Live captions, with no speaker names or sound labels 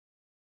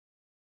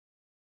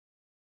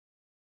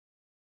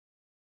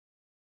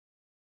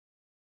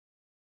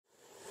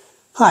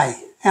Hi,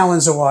 Alan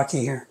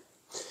Zawacki here.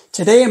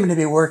 Today I'm going to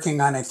be working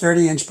on a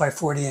 30-inch by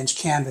 40-inch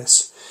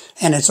canvas,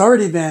 and it's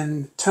already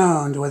been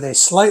toned with a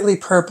slightly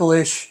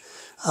purplish,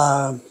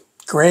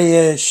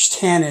 grayish,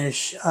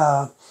 tannish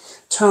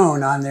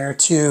tone on there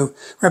to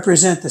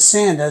represent the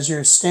sand as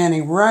you're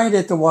standing right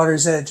at the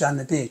water's edge on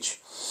the beach.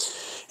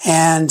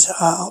 And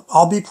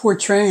I'll be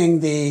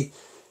portraying the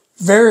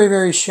very,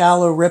 very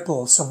shallow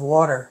ripples of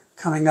water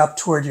coming up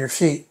toward your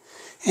feet,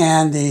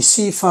 and the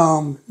sea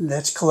foam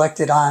that's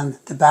collected on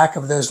the back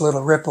of those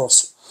little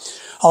ripples.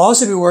 I'll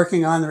also be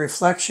working on the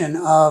reflection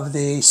of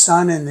the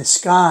sun in the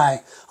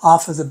sky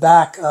off of the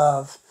back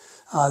of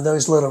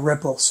those little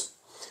ripples.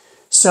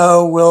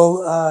 So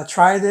we'll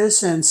try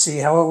this and see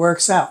how it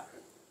works out.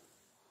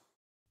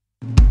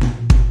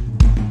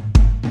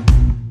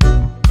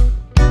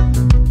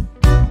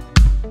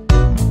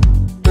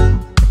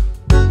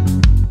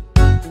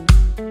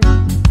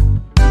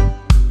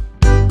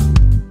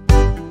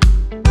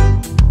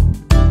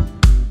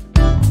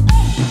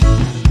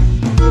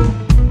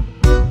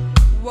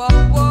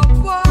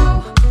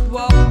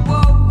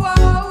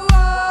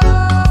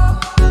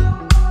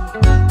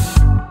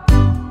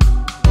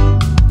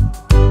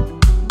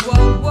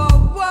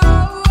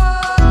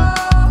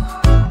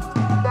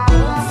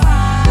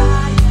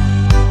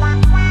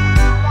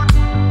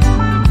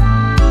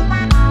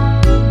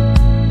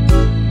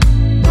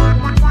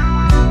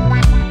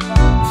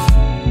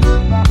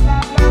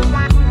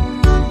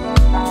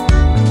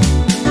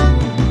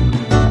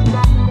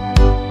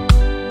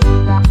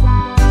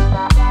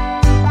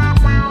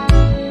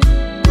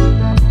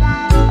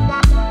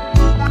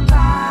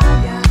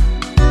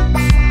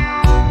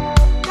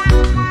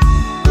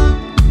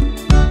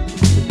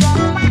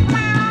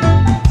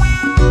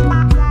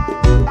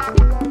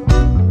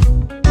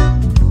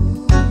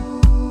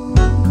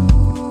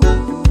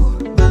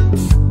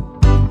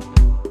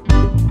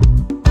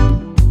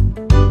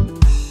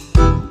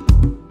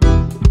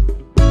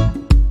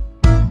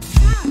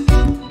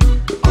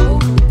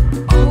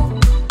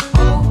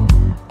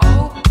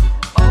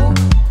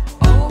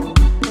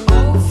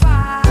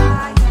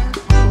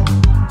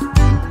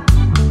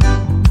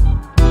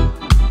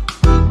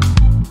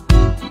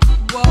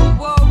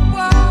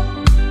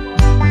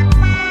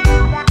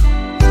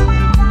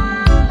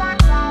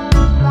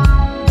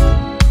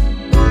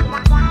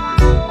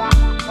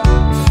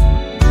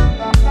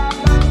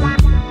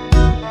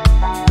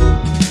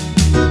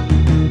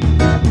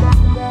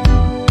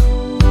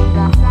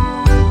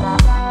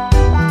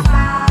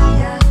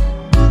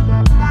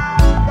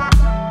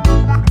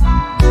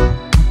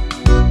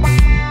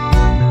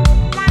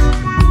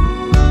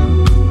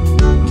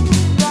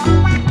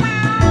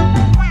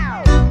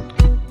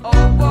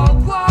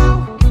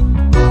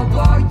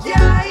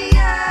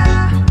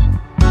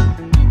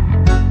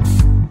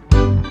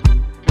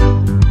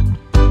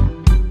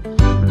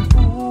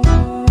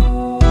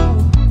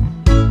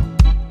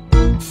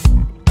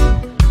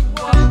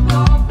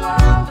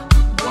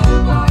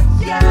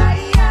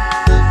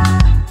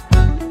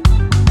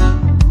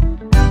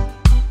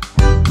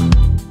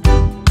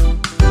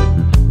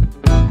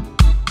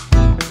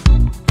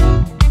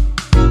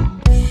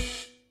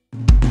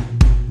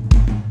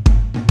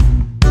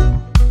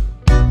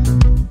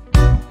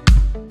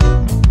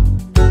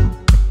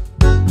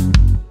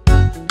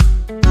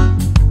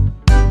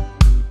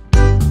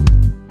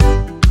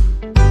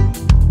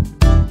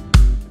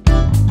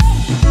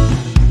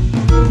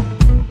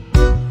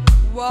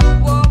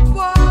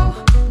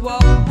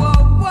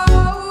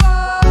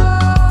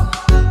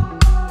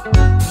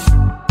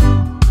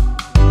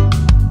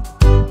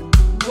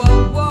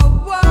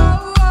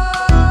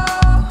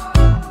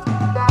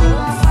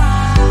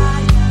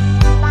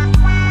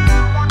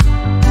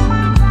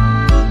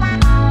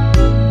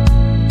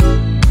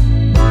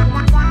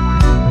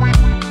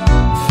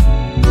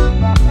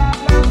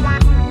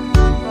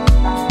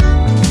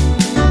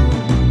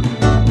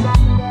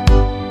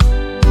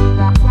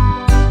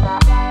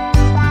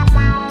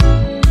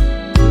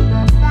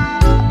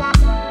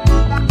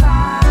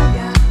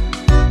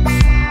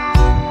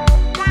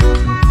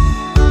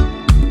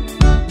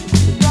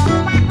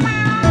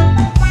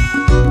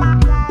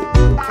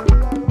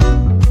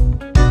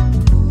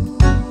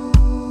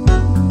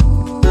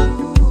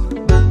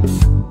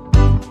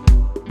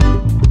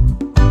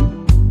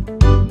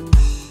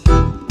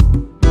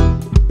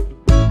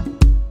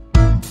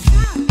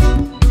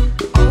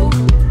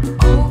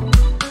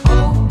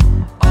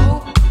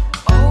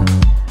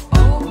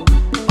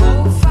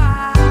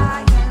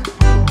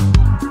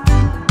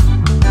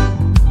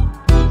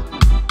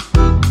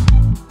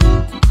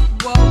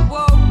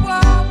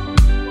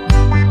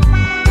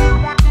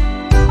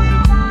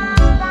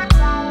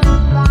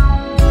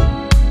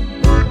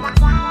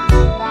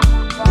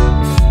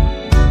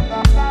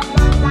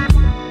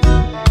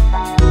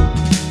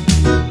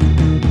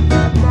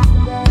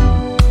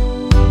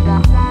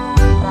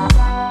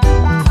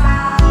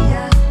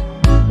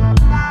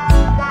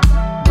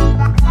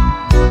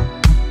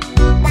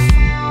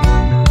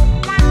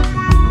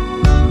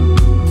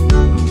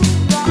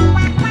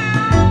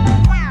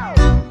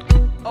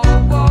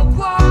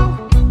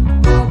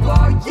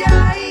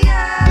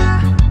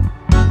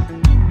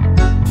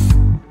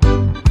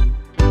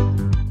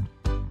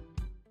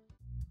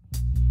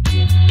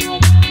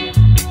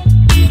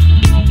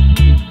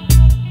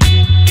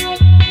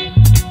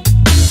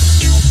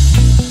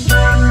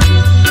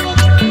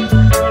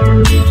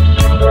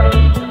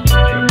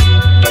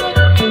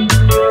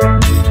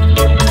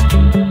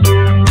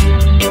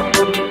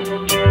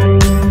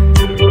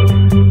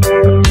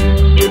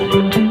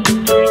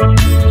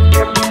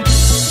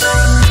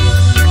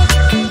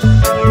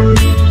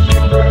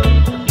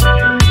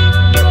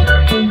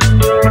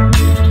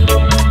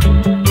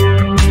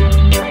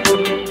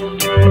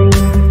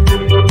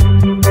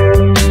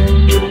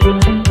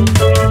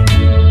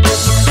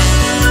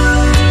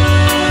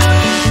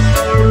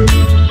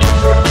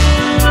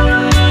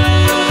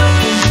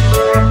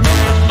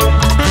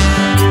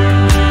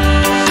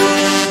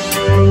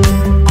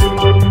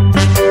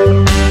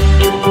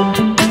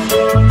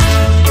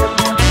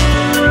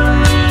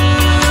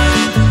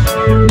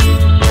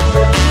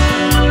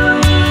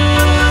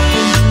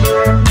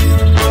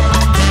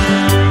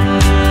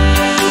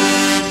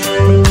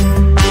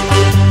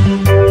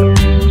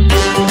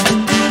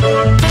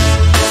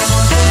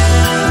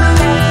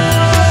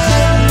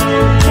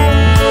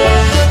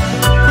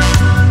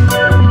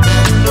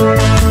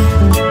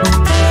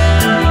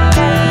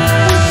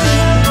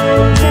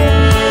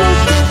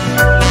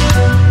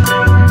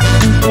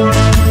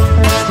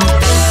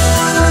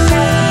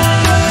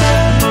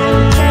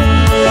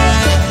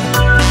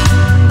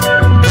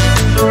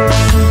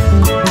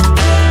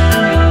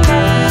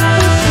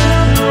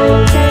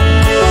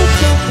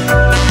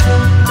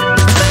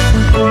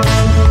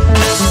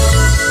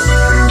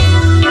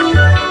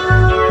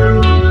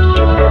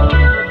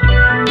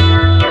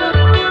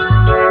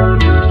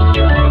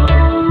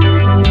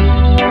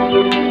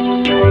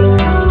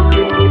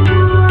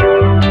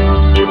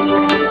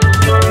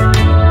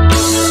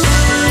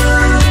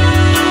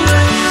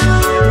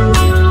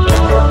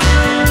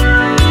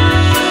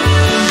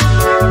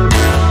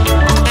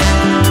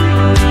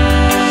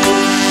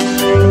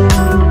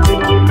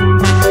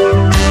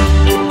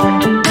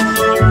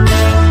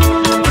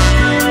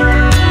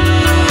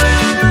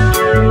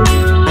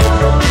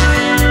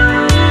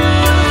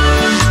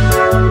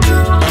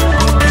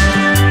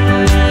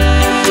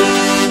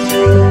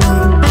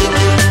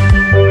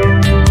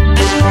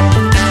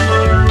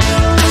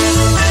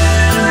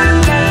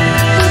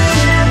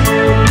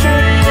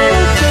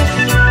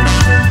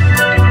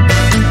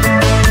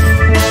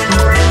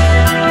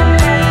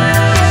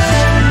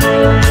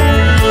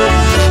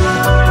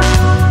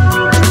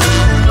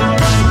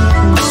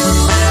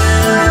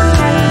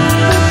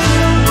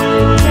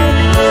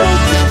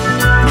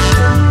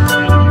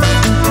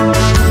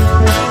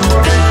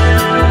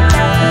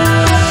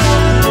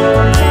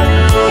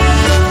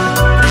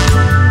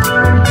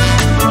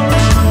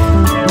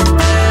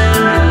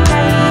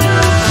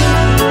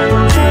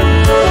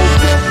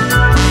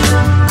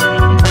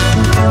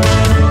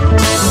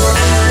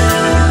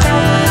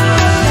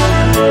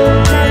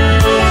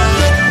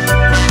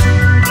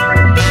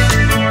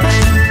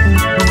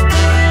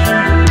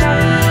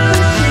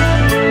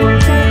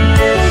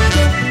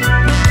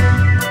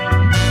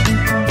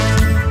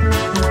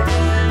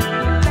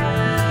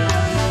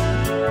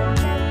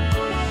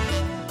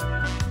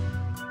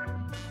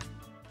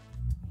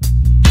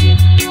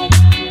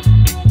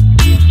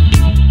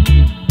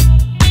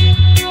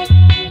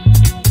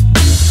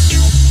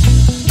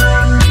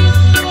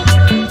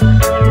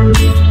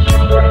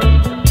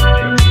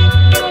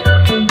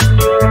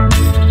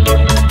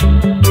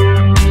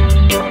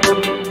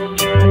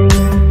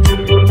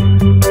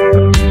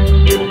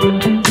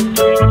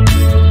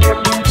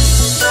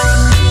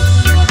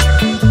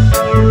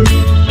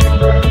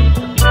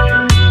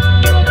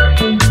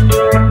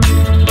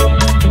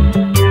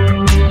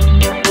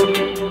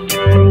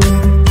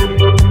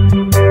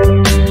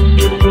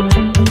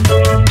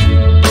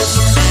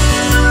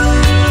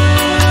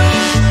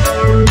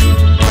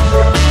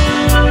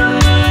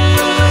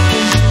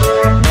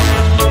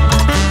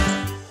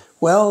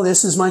 Well,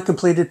 this is my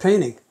completed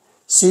painting,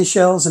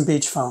 Seashells and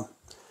Beach Foam,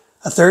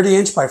 a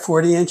 30-inch by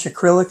 40-inch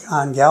acrylic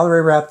on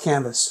gallery wrap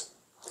canvas.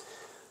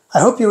 I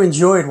hope you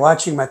enjoyed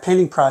watching my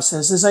painting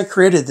process as I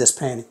created this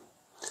painting.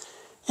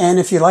 And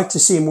if you'd like to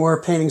see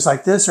more paintings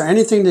like this or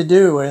anything to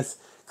do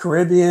with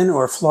Caribbean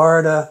or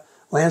Florida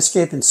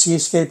landscape and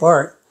seascape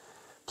art,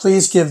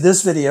 please give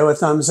this video a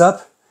thumbs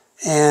up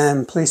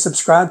and please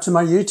subscribe to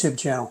my YouTube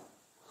channel.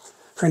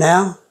 For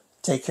now,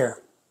 take care.